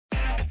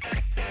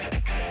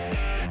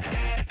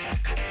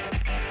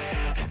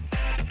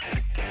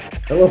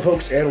Hello,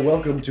 folks, and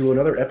welcome to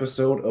another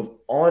episode of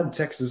On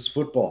Texas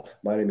Football.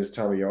 My name is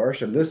Tommy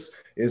Yarsh, and this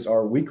is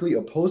our weekly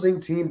opposing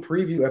team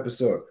preview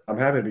episode. I'm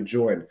happy to be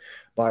joined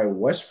by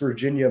West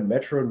Virginia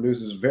Metro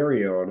News'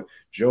 very own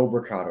Joe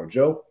Brocato.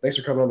 Joe, thanks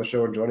for coming on the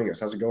show and joining us.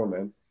 How's it going,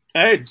 man?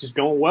 Hey, it's just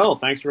going well.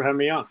 Thanks for having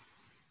me on.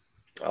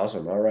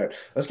 Awesome. All right,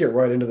 let's get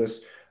right into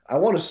this. I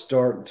want to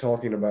start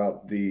talking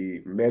about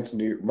the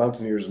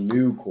Mountaineers'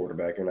 new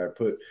quarterback, and I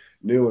put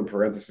new in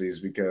parentheses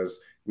because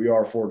we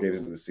are 4 games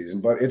into the season.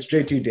 But it's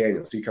JT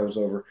Daniels. He comes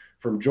over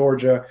from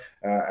Georgia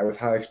with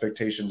high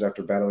expectations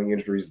after battling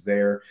injuries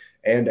there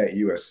and at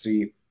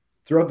USC.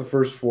 Throughout the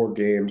first 4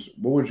 games,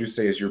 what would you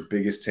say is your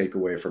biggest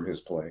takeaway from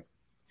his play?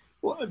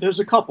 Well, there's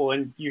a couple,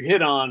 and you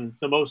hit on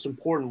the most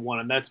important one,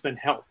 and that's been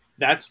health.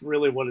 That's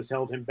really what has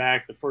held him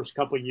back the first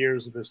couple of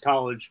years of his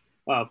college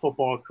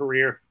football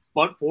career.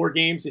 But 4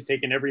 games, he's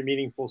taken every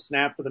meaningful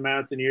snap for the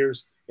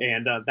Mountaineers,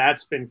 and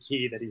that's been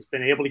key, that he's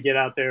been able to get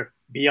out there,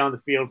 be on the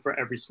field for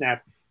every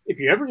snap. If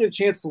you ever get a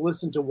chance to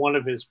listen to one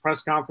of his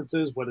press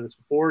conferences, whether it's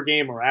before a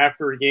game or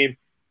after a game,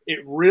 it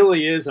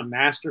really is a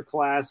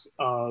masterclass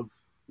of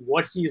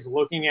what he's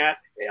looking at.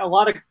 A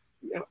lot of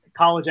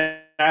college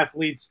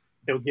athletes,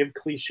 they'll give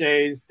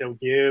cliches, they'll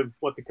give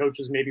what the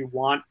coaches maybe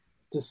want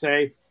to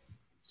say.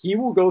 He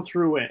will go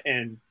through it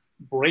and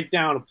break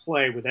down a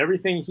play with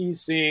everything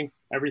he's seeing,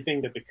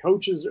 everything that the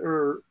coaches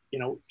are,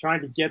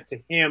 trying to get to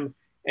him.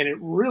 And it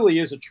really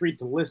is a treat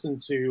to listen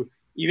to.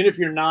 Even if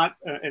you're not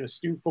an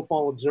astute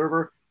football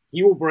observer,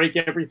 he will break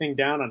everything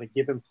down on a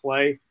given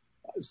play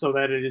so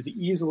that it is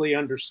easily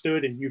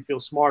understood and you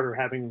feel smarter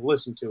having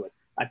listened to it.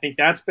 I think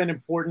that's been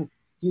important.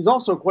 He's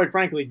also, quite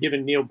frankly,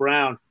 given Neil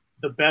Brown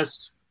the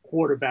best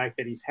quarterback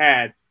that he's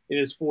had in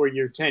his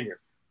 4-year tenure.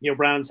 Neil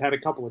Brown's had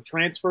a couple of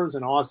transfers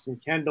in Austin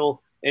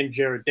Kendall and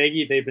Jared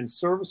Deggy. They've been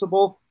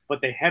serviceable,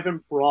 but they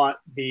haven't brought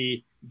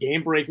the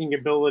game-breaking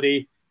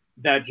ability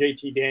that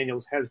JT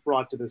Daniels has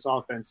brought to this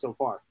offense so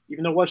far.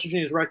 Even though West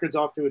Virginia's record's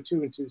off to a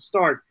 2-2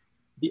 start,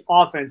 the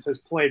offense has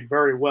played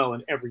very well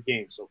in every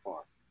game so far.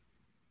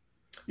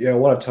 Yeah, I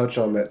want to touch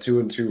on that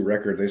 2-2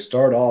 record. They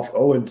start off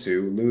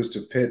 0-2, lose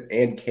to Pitt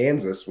and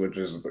Kansas, which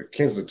is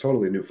Kansas is a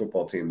totally new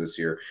football team this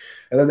year.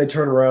 And then they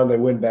turn around, they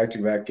win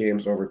back-to-back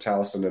games over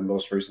Towson and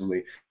most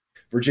recently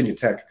Virginia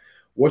Tech.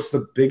 What's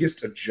the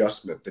biggest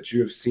adjustment that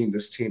you have seen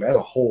this team as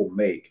a whole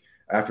make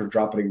after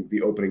dropping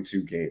the opening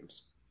 2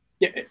 games?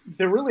 Yeah,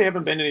 there really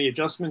haven't been any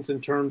adjustments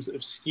in terms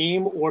of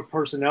scheme or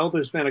personnel.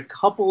 There's been a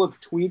couple of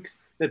tweaks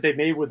that they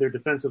made with their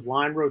defensive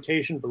line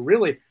rotation, but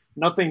really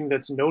nothing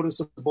that's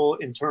noticeable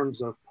in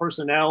terms of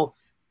personnel.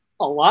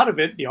 A lot of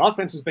it, the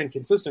offense has been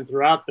consistent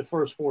throughout the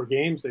first 4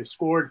 games. They've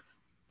scored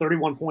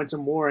 31 points or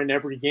more in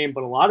every game,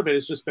 but a lot of it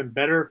has just been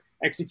better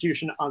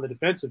execution on the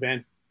defensive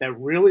end that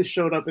really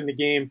showed up in the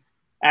game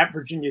at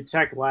Virginia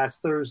Tech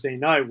last Thursday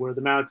night, where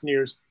the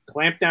Mountaineers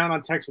clamped down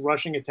on Tech's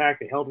rushing attack.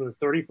 They held them to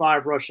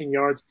 35 rushing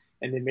yards,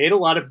 and they made a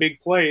lot of big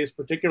plays,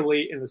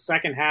 particularly in the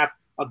second half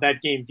of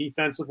that game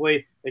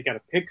defensively. They got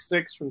a pick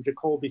six from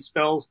Jacoby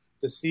Spells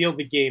to seal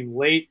the game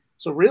late.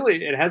 So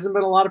really, it hasn't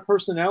been a lot of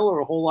personnel or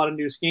a whole lot of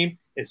new scheme.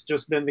 It's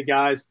just been the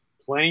guys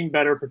playing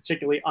better,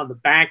 particularly on the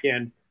back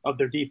end of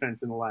their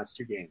defense in the last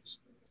 2 games.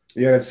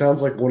 Yeah, it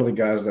sounds like one of the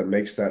guys that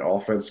makes that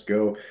offense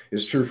go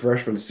is true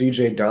freshman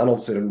CJ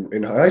Donaldson.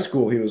 In high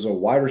school, he was a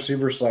wide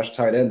receiver /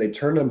 tight end. They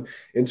turned him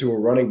into a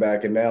running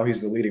back, and now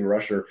he's the leading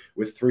rusher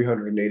with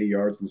 380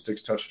 yards and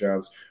 6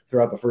 touchdowns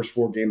throughout the first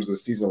 4 games of the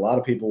season. A lot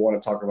of people want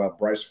to talk about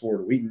Bryce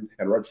Ford Wheaton,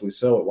 and rightfully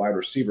so, at wide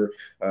receiver,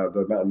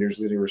 the Mountaineers'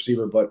 leading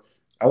receiver. But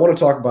I want to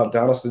talk about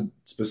Donaldson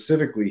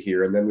specifically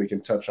here, and then we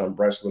can touch on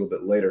Bryce a little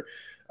bit later.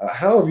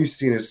 How have you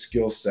seen his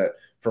skill set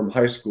from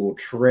high school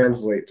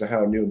translate to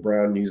how Neil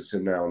Brown uses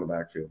him now in the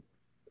backfield?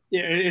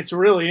 Yeah, it's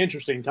really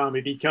interesting, Tommy,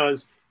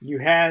 because you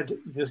had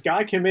this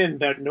guy come in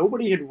that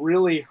nobody had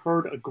really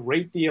heard a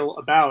great deal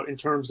about in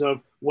terms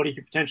of what he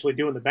could potentially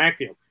do in the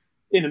backfield.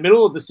 In the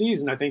middle of the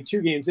season, I think 2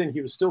 games in,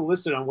 he was still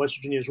listed on West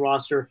Virginia's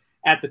roster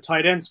at the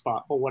tight end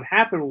spot. But what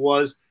happened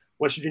was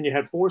West Virginia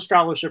had 4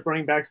 scholarship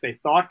running backs. They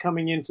thought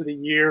coming into the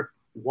year,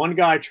 one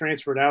guy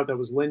transferred out. That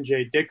was Lynn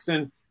J.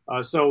 Dixon.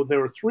 So there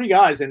were 3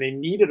 guys, and they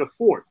needed a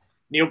fourth.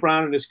 Neil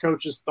Brown and his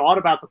coaches thought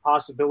about the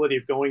possibility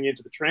of going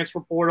into the transfer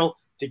portal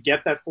to get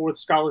that 4th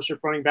scholarship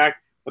running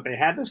back, but they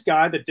had this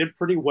guy that did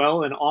pretty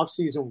well in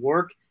offseason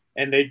work,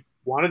 and they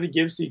wanted to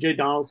give C.J.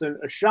 Donaldson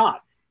a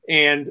shot.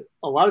 And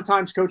a lot of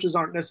times coaches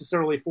aren't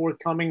necessarily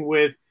forthcoming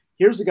with,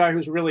 here's a guy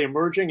who's really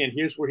emerging, and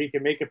here's where he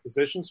can make a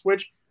position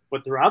switch.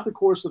 But throughout the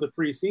course of the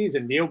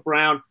preseason, Neil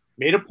Brown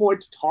made a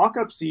point to talk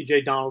up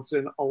C.J.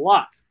 Donaldson a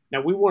lot. Now,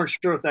 we weren't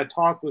sure if that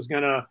talk was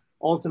going to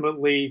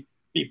ultimately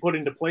be put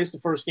into place the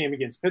first game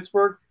against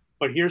Pittsburgh.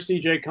 But here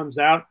CJ comes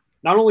out.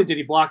 Not only did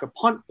he block a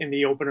punt in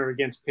the opener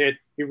against Pitt,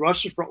 he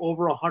rushes for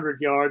over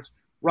 100 yards,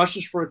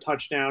 rushes for a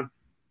touchdown,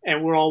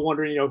 and we're all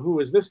wondering, who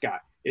is this guy?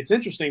 It's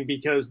interesting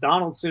because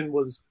Donaldson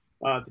was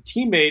the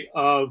teammate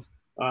of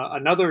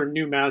another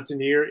new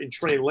Mountaineer in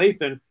Trey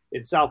Lathan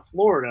in South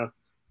Florida,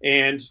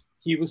 and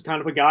he was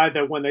kind of a guy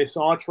that when they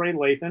saw Trey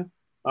Lathan,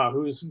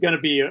 who's going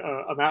to be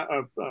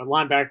a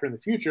linebacker in the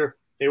future,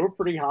 they were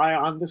pretty high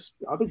on this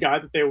other guy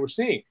that they were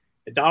seeing.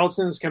 And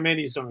Donaldson's come in.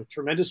 He's done a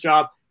tremendous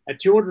job. At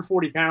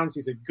 240 pounds,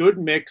 he's a good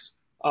mix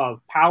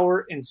of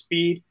power and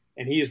speed,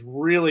 and he has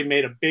really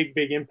made a big,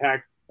 big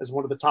impact as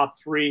one of the top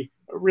three,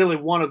 really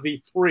one of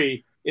the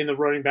three in the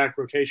running back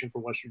rotation for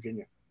West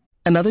Virginia.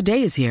 Another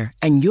day is here,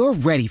 and you're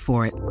ready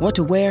for it. What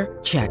to wear?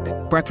 Check.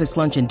 Breakfast,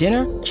 lunch, and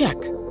dinner? Check.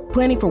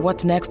 Planning for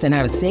what's next and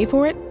how to save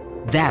for it?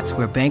 That's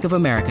where Bank of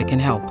America can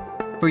help.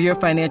 For your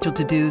financial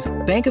to-dos,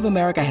 Bank of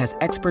America has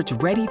experts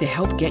ready to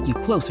help get you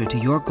closer to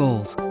your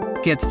goals.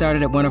 Get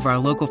started at one of our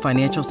local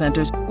financial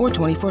centers or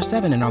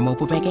 24/7 in our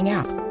mobile banking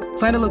app.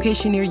 Find a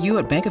location near you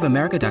at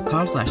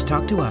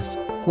bankofamerica.com/talktous.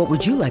 What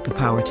would you like the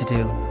power to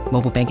do?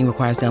 Mobile banking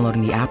requires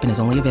downloading the app and is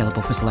only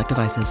available for select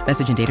devices.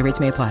 Message and data rates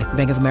may apply.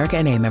 Bank of America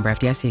N.A., member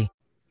FDIC.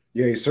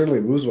 Yeah, he certainly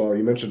moves well.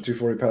 You mentioned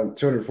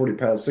 240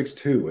 pounds,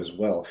 6'2" as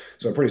well.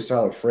 So a pretty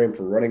solid frame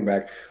for running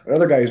back.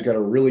 Another guy who's got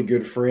a really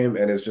good frame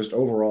and is just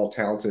overall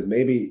talented,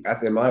 maybe,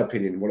 in my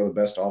opinion, one of the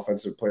best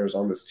offensive players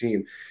on this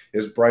team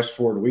is Bryce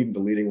Ford-Wheaton, the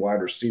leading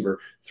wide receiver.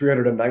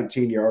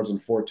 319 yards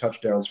and 4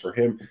 touchdowns for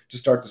him to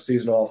start the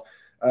season off.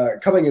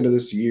 Coming into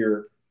this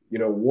year,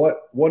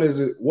 what is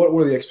it? What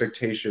were the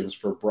expectations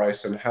for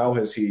Bryce, and how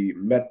has he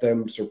met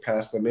them,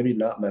 surpassed them, maybe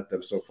not met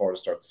them so far to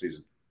start the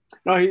season?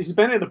 No, he's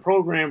been in the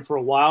program for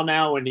a while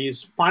now, and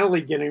he's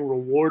finally getting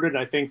rewarded,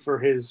 I think, for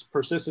his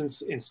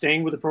persistence in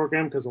staying with the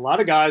program, because a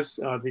lot of guys,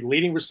 the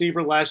leading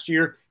receiver last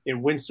year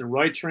in Winston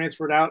Wright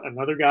transferred out.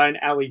 Another guy in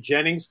Allie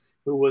Jennings,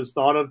 who was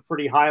thought of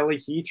pretty highly,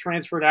 he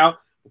transferred out.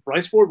 But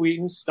Bryce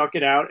Ford-Wheaton stuck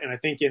it out, and I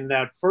think in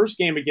that first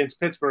game against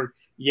Pittsburgh,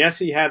 yes,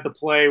 he had the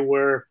play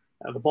where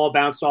the ball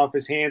bounced off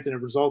his hands, and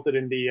it resulted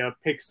in the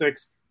pick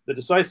six, the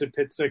decisive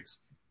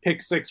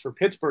pick six for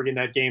Pittsburgh in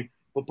that game.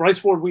 But Bryce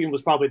Ford-Wheaton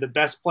was probably the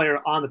best player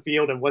on the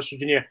field, and West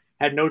Virginia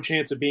had no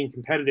chance of being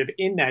competitive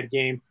in that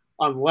game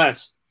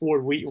unless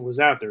Ford-Wheaton was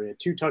out there. He had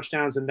 2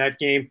 touchdowns in that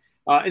game.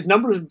 His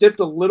numbers dipped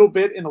a little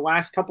bit in the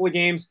last couple of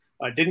games.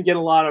 Didn't get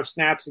a lot of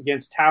snaps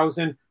against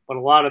Towson, but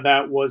a lot of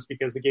that was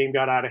because the game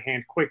got out of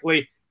hand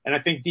quickly. And I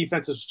think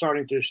defenses are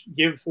starting to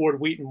give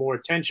Ford-Wheaton more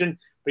attention.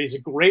 But he's a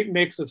great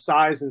mix of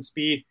size and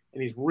speed,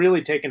 and he's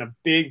really taken a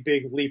big,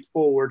 big leap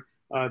forward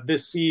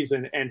this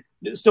season. And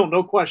still,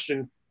 no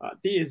question,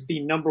 he is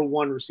the number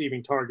 1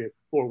 receiving target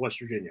for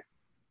West Virginia.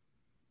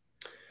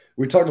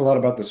 We talked a lot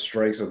about the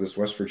strengths of this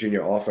West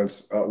Virginia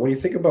offense. When you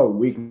think about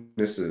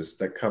weaknesses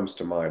that comes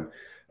to mind,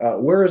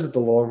 where is it the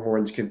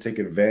Longhorns can take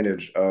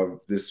advantage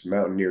of this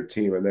Mountaineer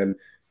team? And then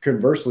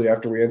conversely,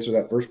 after we answer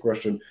that first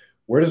question,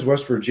 where does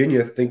West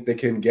Virginia think they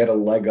can get a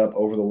leg up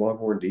over the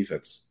Longhorn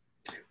defense?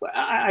 Well,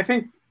 I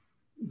think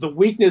the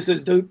weakness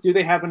is, do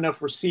they have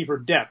enough receiver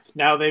depth?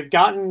 Now, they've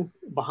gotten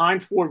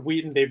behind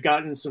Ford-Wheaton. They've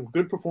gotten some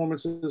good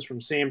performances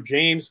from Sam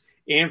James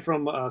and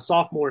from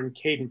sophomore and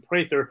Caden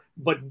Prather.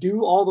 But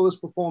do all those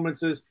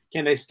performances,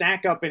 can they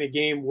stack up in a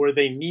game where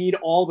they need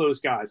all those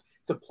guys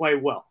to play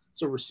well?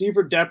 So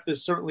receiver depth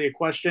is certainly a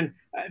question.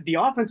 The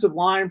offensive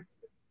line,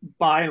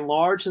 by and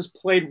large, has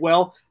played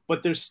well,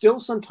 but there's still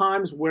some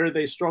times where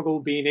they struggle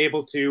being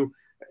able to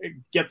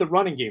get the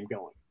running game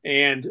going.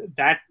 And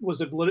that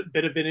was a little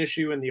bit of an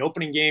issue in the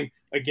opening game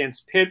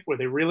against Pitt, where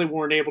they really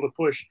weren't able to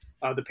push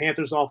the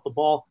Panthers off the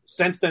ball.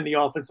 Since then, the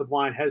offensive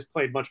line has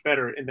played much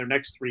better in their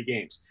next 3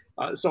 games.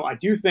 So I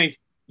do think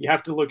you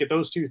have to look at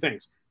those 2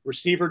 things: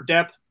 receiver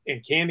depth,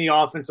 and can the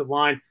offensive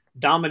line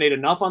dominate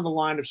enough on the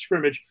line of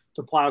scrimmage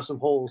to plow some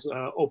holes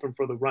open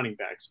for the running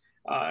backs.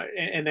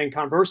 And then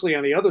conversely,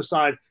 on the other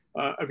side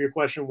of your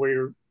question,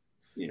 where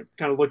you're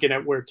kind of looking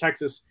at where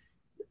Texas,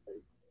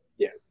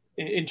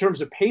 in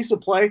terms of pace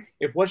of play,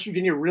 if West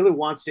Virginia really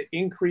wants to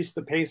increase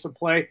the pace of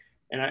play,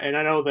 and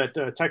I know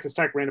that Texas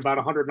Tech ran about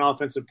 100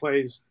 offensive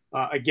plays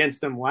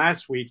against them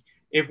last week.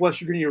 If West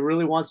Virginia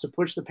really wants to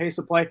push the pace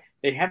of play,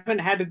 they haven't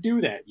had to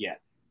do that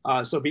yet.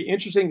 So it'd be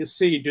interesting to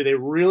see, do they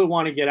really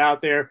want to get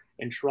out there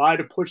and try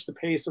to push the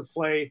pace of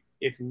play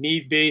if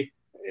need be?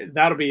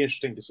 That'll be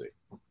interesting to see.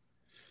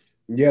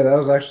 Yeah, that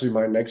was actually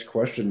my next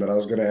question that I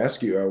was going to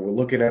ask you. We're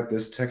looking at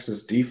this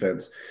Texas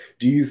defense.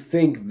 Do you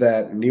think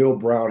that Neil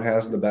Brown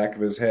has in the back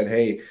of his head,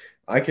 hey,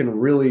 I can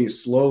really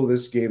slow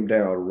this game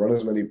down, run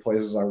as many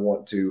plays as I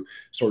want to,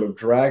 sort of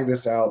drag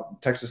this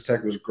out? Texas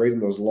Tech was great in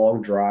those long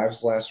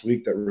drives last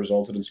week that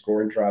resulted in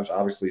scoring drives.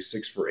 Obviously,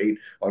 6 for 8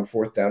 on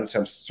 4th down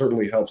attempts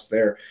certainly helps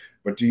there.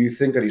 But do you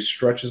think that he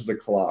stretches the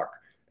clock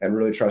and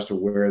really tries to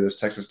wear this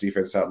Texas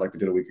defense out like they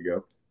did a week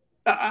ago?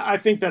 I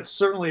think that's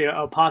certainly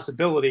a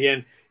possibility.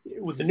 And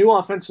with the new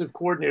offensive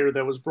coordinator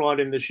that was brought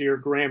in this year,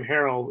 Graham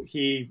Harrell,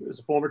 he is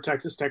a former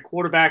Texas Tech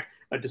quarterback,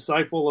 a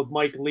disciple of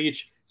Mike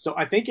Leach. So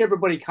I think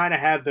everybody kind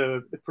of had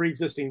the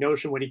pre-existing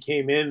notion when he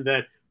came in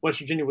that West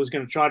Virginia was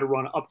going to try to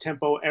run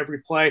up-tempo every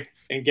play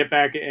and get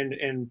back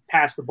and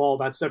pass the ball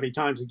about 70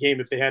 times a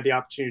game if they had the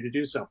opportunity to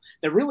do so.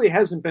 That really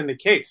hasn't been the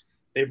case.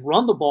 They've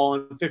run the ball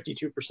in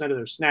 52% of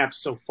their snaps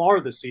so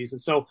far this season.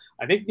 So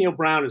I think Neil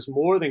Brown is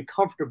more than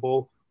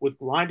comfortable with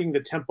grinding the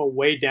tempo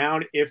way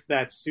down if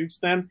that suits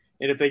them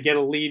and if they get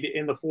a lead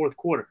in the 4th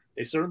quarter.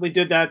 They certainly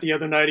did that the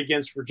other night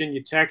against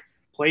Virginia Tech,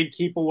 played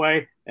keep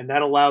away, and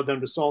that allowed them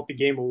to salt the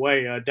game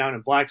away down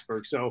in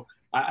Blacksburg. So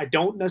I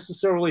don't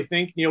necessarily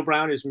think Neil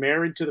Brown is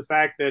married to the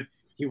fact that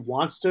he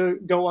wants to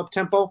go up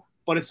tempo,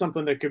 but it's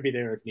something that could be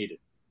there if needed.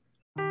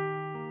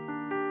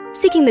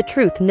 Seeking the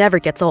truth never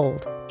gets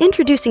old.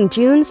 Introducing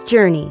June's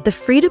Journey, the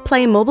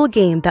free-to-play mobile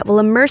game that will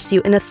immerse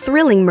you in a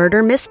thrilling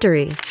murder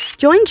mystery.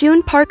 Join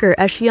June Parker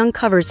as she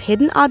uncovers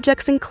hidden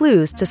objects and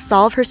clues to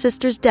solve her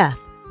sister's death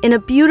in a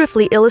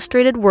beautifully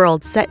illustrated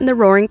world set in the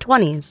Roaring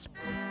 '20s.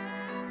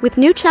 With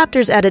new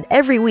chapters added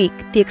every week,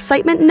 the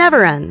excitement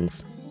never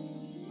ends.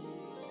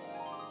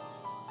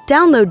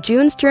 Download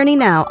June's Journey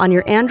now on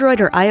your Android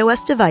or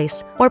iOS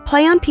device, or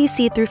play on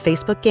PC through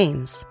Facebook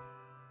Games.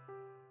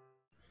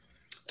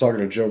 Talking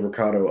to Joe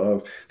Brocato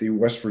of the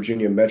West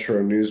Virginia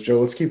Metro News.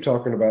 Joe, let's keep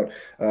talking about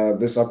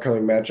this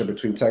upcoming matchup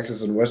between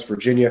Texas and West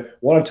Virginia.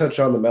 Want to touch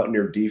on the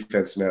Mountaineer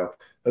defense now.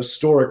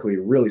 Historically,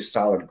 really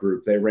solid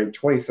group. They rank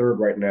 23rd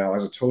right now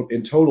as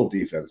in total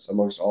defense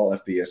amongst all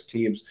FBS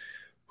teams.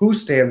 Who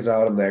stands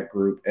out in that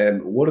group,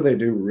 and what do they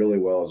do really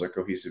well as a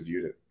cohesive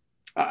unit?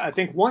 I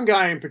think one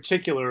guy in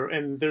particular,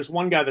 and there's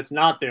one guy that's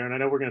not there, and I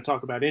know we're going to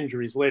talk about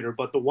injuries later,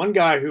 but the one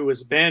guy who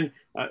has been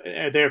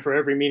there for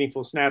every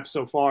meaningful snap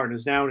so far and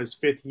is now in his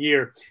 5th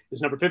year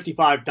is number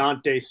 55,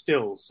 Dante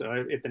Stills.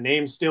 If the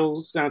name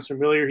Stills sounds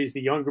familiar, he's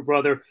the younger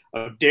brother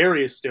of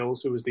Darius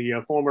Stills, who was the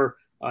former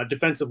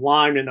defensive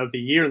lineman of the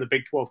year in the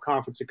Big 12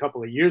 Conference a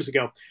couple of years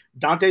ago.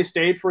 Dante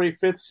stayed for a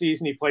 5th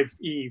season.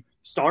 He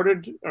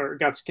started or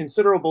got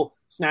considerable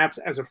snaps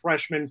as a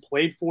freshman,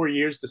 played 4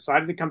 years,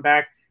 decided to come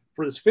back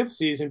for his 5th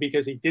season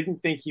because he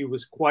didn't think he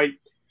was quite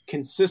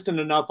consistent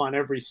enough on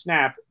every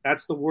snap.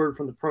 That's the word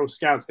from the pro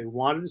scouts. They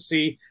wanted to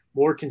see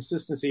more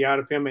consistency out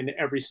of him in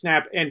every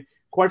snap. And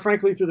quite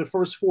frankly, through the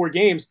first 4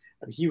 games,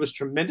 he was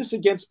tremendous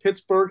against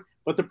Pittsburgh,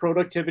 but the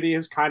productivity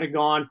has kind of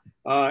gone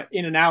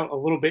in and out a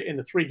little bit in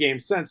the 3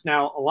 games since.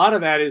 Now, a lot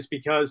of that is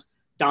because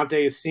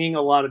Dante is seeing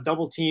a lot of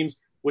double teams,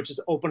 which is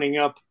opening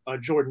up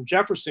Jordan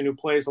Jefferson, who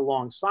plays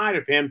alongside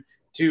of him,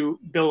 to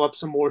build up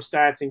some more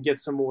stats and get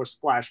some more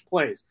splash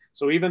plays.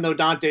 So even though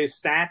Dante's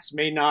stats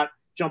may not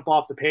jump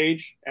off the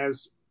page,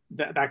 as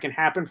that can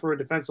happen for a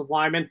defensive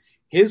lineman,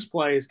 his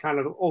play has kind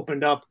of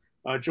opened up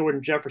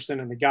Jordan Jefferson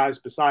and the guys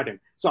beside him.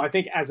 So I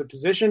think as a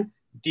position,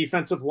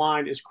 defensive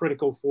line is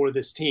critical for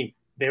this team.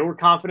 They were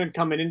confident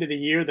coming into the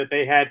year that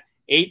they had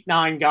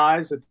 8-9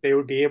 guys that they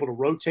would be able to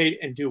rotate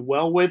and do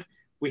well with.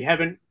 We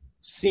haven't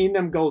seen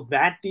them go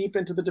that deep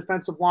into the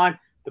defensive line,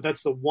 but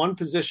that's the one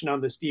position on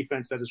this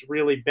defense that has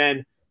really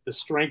been the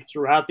strength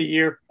throughout the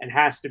year and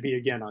has to be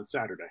again on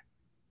Saturday.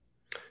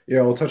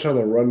 Yeah, we'll touch on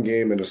the run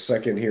game in a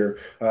second here.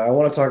 I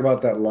want to talk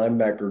about that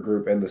linebacker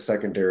group and the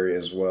secondary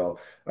as well.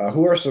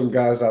 Who are some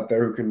guys out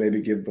there who can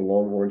maybe give the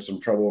Longhorns some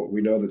trouble?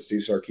 We know that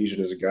Steve Sarkisian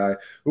is a guy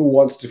who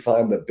wants to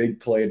find the big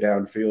play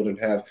downfield and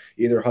have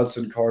either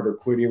Hudson Card or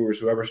Quinn Ewers,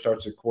 whoever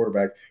starts at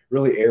quarterback,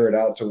 really air it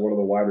out to one of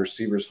the wide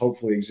receivers,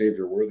 hopefully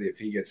Xavier Worthy if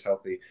he gets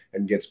healthy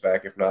and gets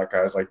back. If not,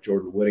 guys like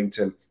Jordan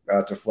Whittington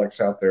to flex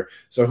out there.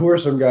 So who are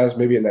some guys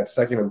maybe in that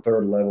second and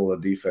third level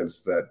of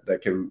defense that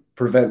can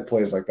prevent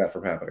plays like that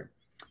from happening?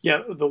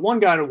 Yeah, the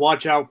one guy to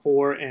watch out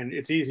for, and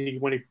it's easy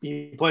when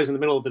he plays in the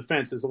middle of the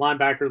defense, is the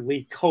linebacker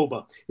Lee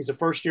Koba. He's a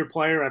first-year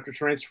player after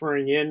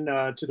transferring in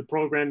to the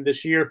program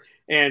this year,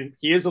 and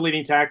he is a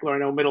leading tackler. I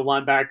know middle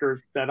linebacker,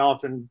 that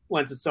often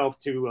lends itself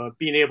to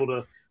being able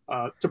to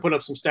put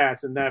up some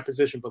stats in that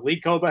position. But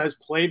Lee Koba has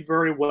played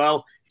very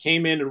well,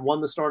 came in and won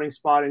the starting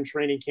spot in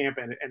training camp,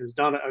 and has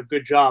done a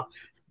good job.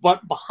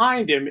 But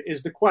behind him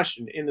is the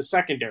question in the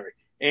secondary,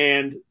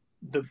 and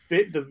the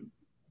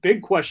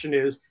big question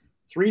is,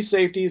 3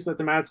 safeties that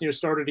the Mountaineers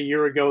started a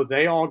year ago,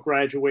 they all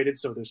graduated,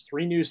 so there's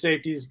 3 new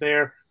safeties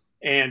there.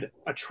 And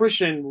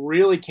attrition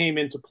really came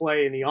into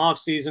play in the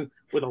offseason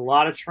with a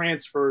lot of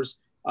transfers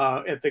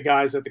at the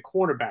guys at the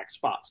cornerback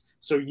spots.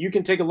 So you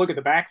can take a look at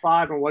the back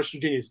 5 in West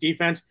Virginia's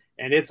defense,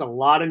 and it's a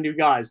lot of new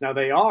guys. Now,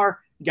 they are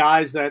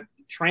guys that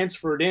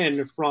transferred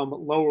in from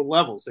lower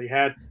levels. They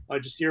had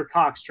Jasir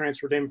Cox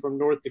transferred in from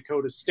North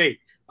Dakota State.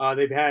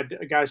 They've had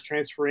guys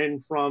transfer in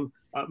from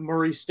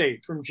Murray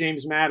State, from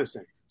James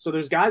Madison. So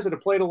there's guys that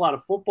have played a lot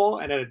of football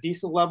and at a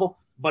decent level,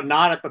 but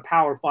not at the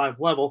Power 5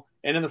 level.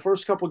 And in the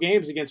first couple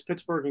games against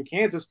Pittsburgh and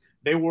Kansas,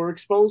 they were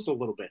exposed a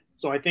little bit.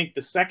 So I think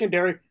the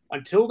secondary,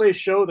 until they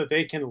show that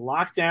they can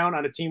lock down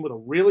on a team with a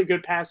really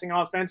good passing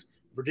offense,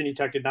 Virginia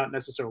Tech did not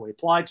necessarily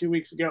apply 2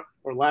 weeks ago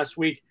or last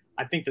week.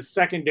 I think the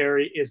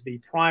secondary is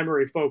the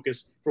primary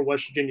focus for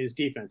West Virginia's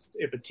defense.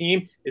 If a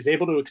team is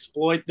able to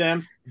exploit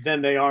them,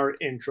 then they are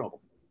in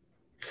trouble.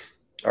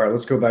 All right,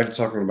 let's go back to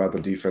talking about the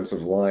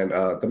defensive line.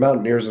 The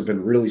Mountaineers have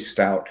been really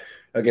stout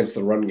against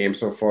the run game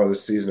so far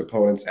this season,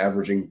 opponents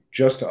averaging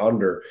just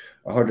under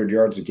 100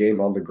 yards a game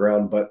on the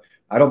ground. But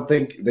I don't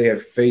think they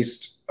have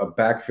faced a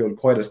backfield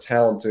quite as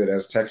talented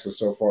as Texas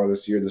so far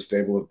this year. The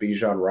stable of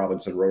Bijan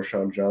Robinson,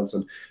 Roshan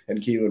Johnson, and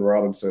Keelan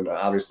Robinson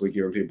obviously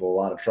giving people a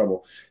lot of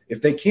trouble.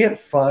 If they can't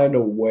find a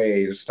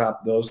way to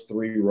stop those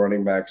 3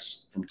 running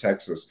backs from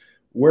Texas,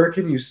 where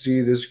can you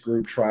see this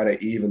group try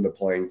to even the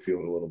playing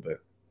field a little bit?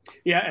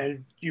 Yeah,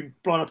 and you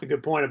brought up a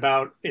good point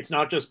about it's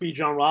not just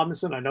Bijan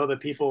Robinson. I know that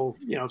people,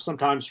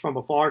 sometimes from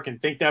afar can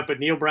think that, but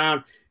Neil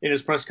Brown in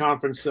his press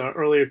conference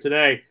earlier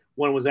today,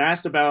 when was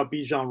asked about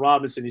Bijan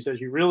Robinson, he says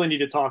you really need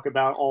to talk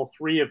about all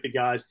three of the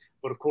guys,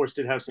 but of course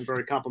did have some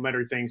very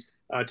complimentary things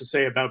to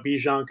say about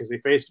Bijan because they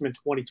faced him in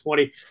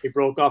 2020. He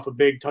broke off a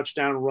big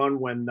touchdown run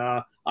when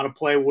on a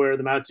play where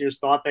the Mountaineers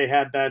thought they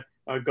had that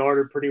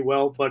guarded pretty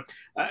well. But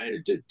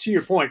to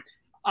your point,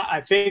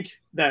 I think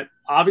that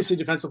obviously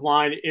defensive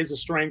line is a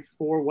strength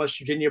for West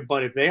Virginia,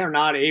 but if they are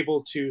not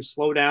able to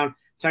slow down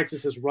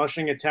Texas's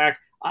rushing attack,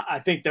 I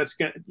think that's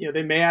going to,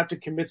 they may have to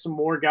commit some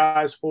more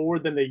guys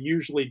forward than they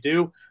usually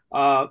do.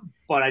 But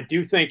I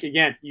do think,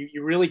 again,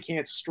 you really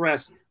can't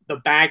stress the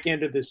back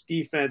end of this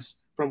defense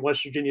from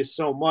West Virginia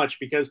so much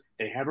because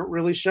they haven't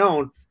really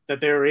shown that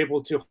they're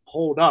able to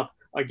hold up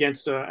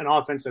against an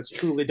offense that's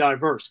truly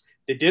diverse.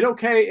 They did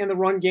okay in the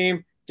run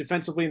game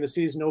defensively in the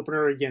season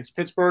opener against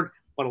Pittsburgh,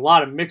 but a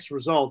lot of mixed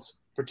results,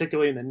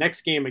 particularly in the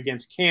next game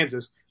against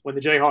Kansas when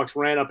the Jayhawks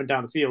ran up and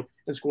down the field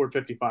and scored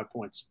 55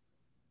 points.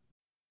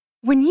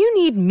 When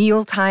you need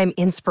mealtime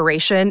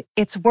inspiration,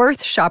 it's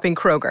worth shopping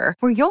Kroger,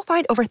 where you'll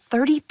find over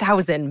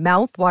 30,000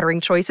 mouth-watering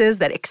choices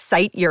that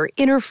excite your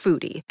inner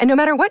foodie. And no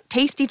matter what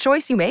tasty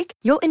choice you make,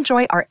 you'll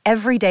enjoy our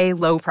everyday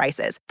low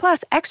prices,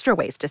 plus extra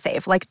ways to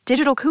save, like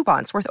digital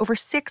coupons worth over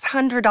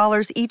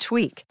 $600 each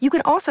week. You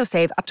can also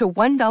save up to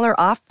 $1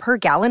 off per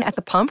gallon at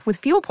the pump with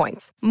fuel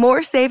points.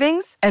 More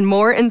savings and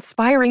more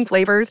inspiring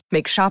flavors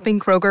make shopping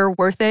Kroger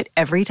worth it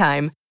every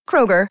time.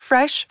 Kroger,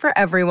 fresh for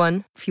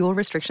everyone. Fuel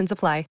restrictions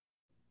apply.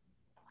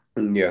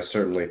 Yeah,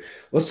 certainly.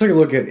 Let's take a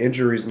look at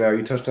injuries now.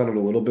 You touched on it a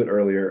little bit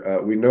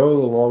earlier. We know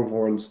the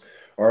Longhorns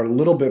are a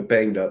little bit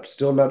banged up.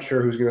 Still not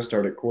sure who's going to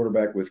start at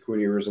quarterback with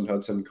Quinn Ewers and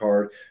Hudson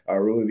Card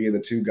really being the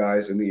two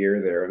guys in the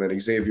air there. And then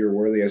Xavier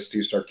Worthy, as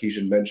Steve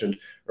Sarkisian mentioned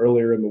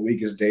earlier in the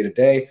week, is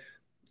day-to-day.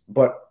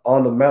 But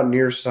on the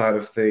Mountaineers side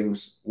of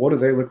things, what do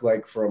they look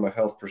like from a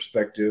health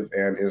perspective?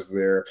 And is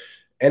there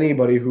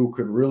anybody who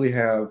could really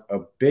have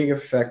a big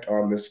effect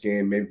on this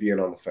game, maybe being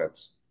on the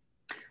fence?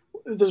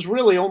 There's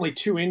really only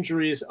two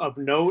injuries of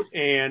note,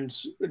 and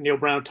Neil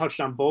Brown touched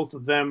on both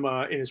of them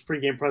in his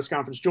pregame press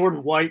conference.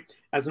 Jordan White,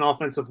 as an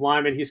offensive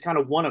lineman, he's kind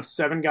of one of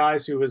seven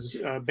guys who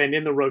has been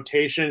in the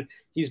rotation.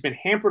 He's been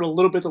hampered a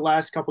little bit the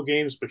last couple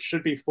games, but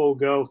should be full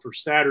go for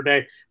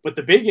Saturday. But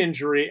the big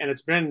injury, and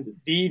it's been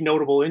the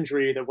notable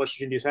injury that West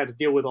Virginia's had to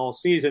deal with all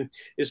season,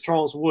 is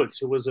Charles Woods,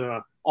 who was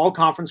a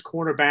all-conference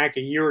cornerback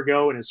a year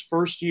ago in his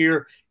first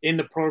year in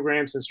the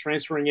program since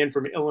transferring in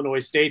from Illinois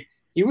State.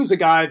 He was a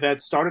guy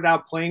that started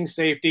out playing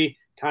safety,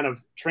 kind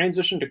of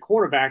transitioned to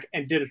quarterback,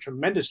 and did a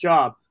tremendous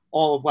job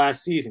all of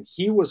last season.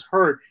 He was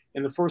hurt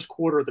in the first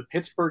quarter of the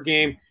Pittsburgh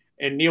game,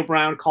 and Neil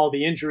Brown called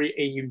the injury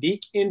a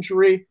unique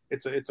injury.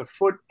 It's a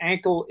foot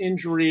ankle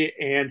injury,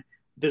 and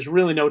there's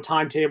really no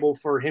timetable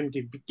for him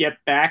to get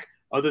back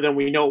other than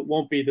we know it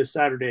won't be this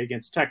Saturday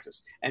against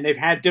Texas. And they've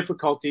had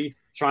difficulty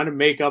trying to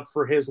make up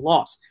for his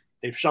loss.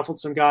 They've shuffled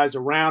some guys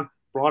around,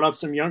 brought up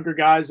some younger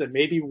guys that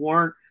maybe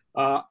weren't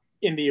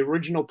in the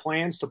original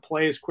plans to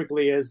play as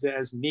quickly as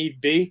need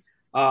be.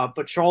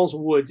 But Charles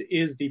Woods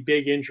is the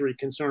big injury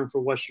concern for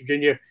West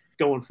Virginia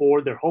going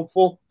forward. They're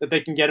hopeful that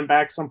they can get him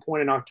back some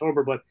point in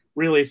October, but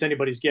really it's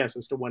anybody's guess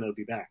as to when he'll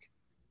be back.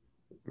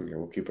 Yeah,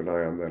 we'll keep an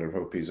eye on that and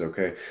hope he's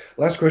okay.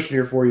 Last question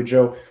here for you,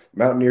 Joe.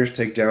 Mountaineers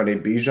take down a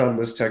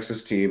Bijan-less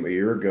Texas team a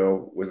year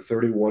ago with a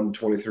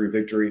 31-23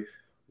 victory.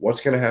 What's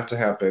going to have to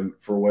happen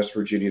for West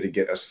Virginia to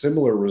get a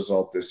similar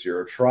result this year,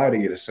 or try to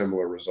get a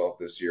similar result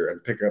this year,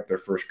 and pick up their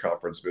first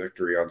conference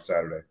victory on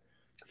Saturday?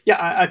 Yeah,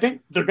 I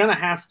think they're going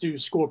to have to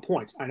score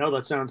points. I know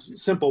that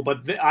sounds simple,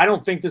 but I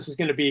don't think this is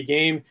going to be a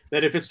game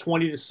that if it's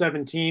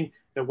 20-17,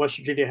 that West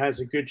Virginia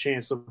has a good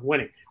chance of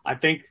winning. I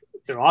think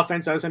their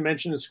offense, as I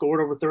mentioned, has scored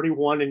over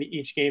 31 in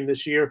each game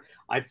this year.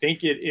 I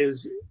think it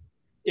is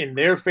in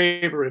their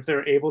favor if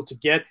they're able to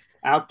get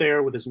out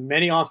there with as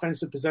many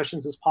offensive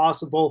possessions as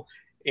possible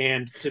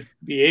and to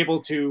be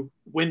able to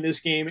win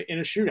this game in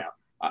a shootout.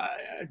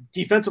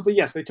 Defensively,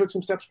 yes, they took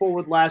some steps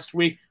forward last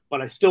week,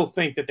 but I still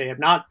think that they have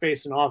not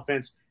faced an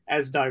offense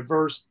as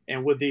diverse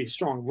and with the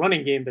strong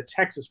running game that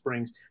Texas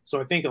brings.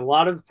 So I think a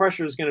lot of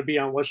pressure is going to be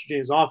on West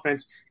Virginia's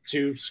offense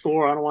to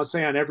score, I don't want to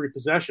say on every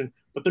possession,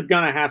 but they're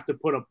going to have to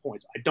put up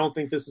points. I don't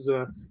think this is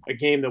a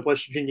game that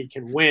West Virginia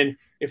can win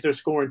if they're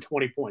scoring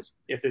 20 points.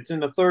 If it's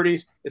in the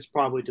 30s, it's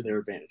probably to their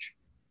advantage.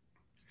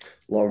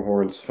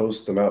 Longhorns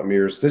host the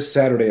Mountaineers this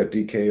Saturday at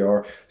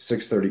DKR,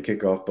 6:30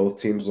 kickoff.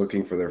 Both teams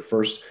looking for their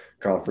first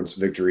conference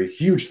victory.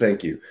 Huge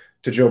thank you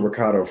to Joe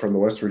Brocato from the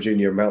West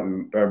Virginia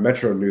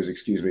Metro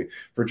News,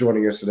 for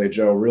joining us today.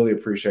 Joe, really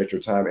appreciate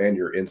your time and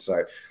your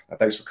insight.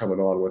 Thanks for coming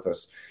on with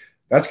us.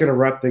 That's going to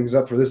wrap things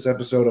up for this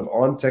episode of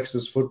On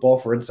Texas Football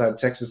for Inside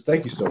Texas.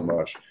 Thank you so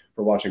much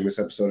for watching this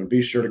episode, and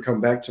be sure to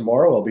come back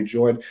tomorrow. I'll be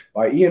joined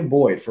by Ian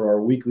Boyd for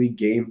our weekly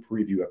game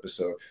preview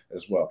episode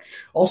as well.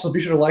 Also,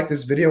 be sure to like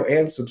this video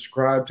and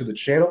subscribe to the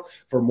channel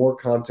for more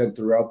content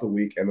throughout the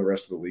week and the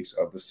rest of the weeks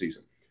of the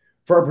season.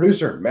 For our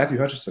producer, Matthew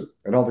Hutchison,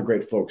 and all the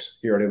great folks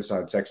here at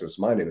Inside Texas,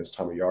 my name is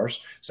Tommy Yars,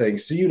 saying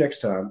see you next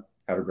time.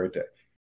 Have a great day.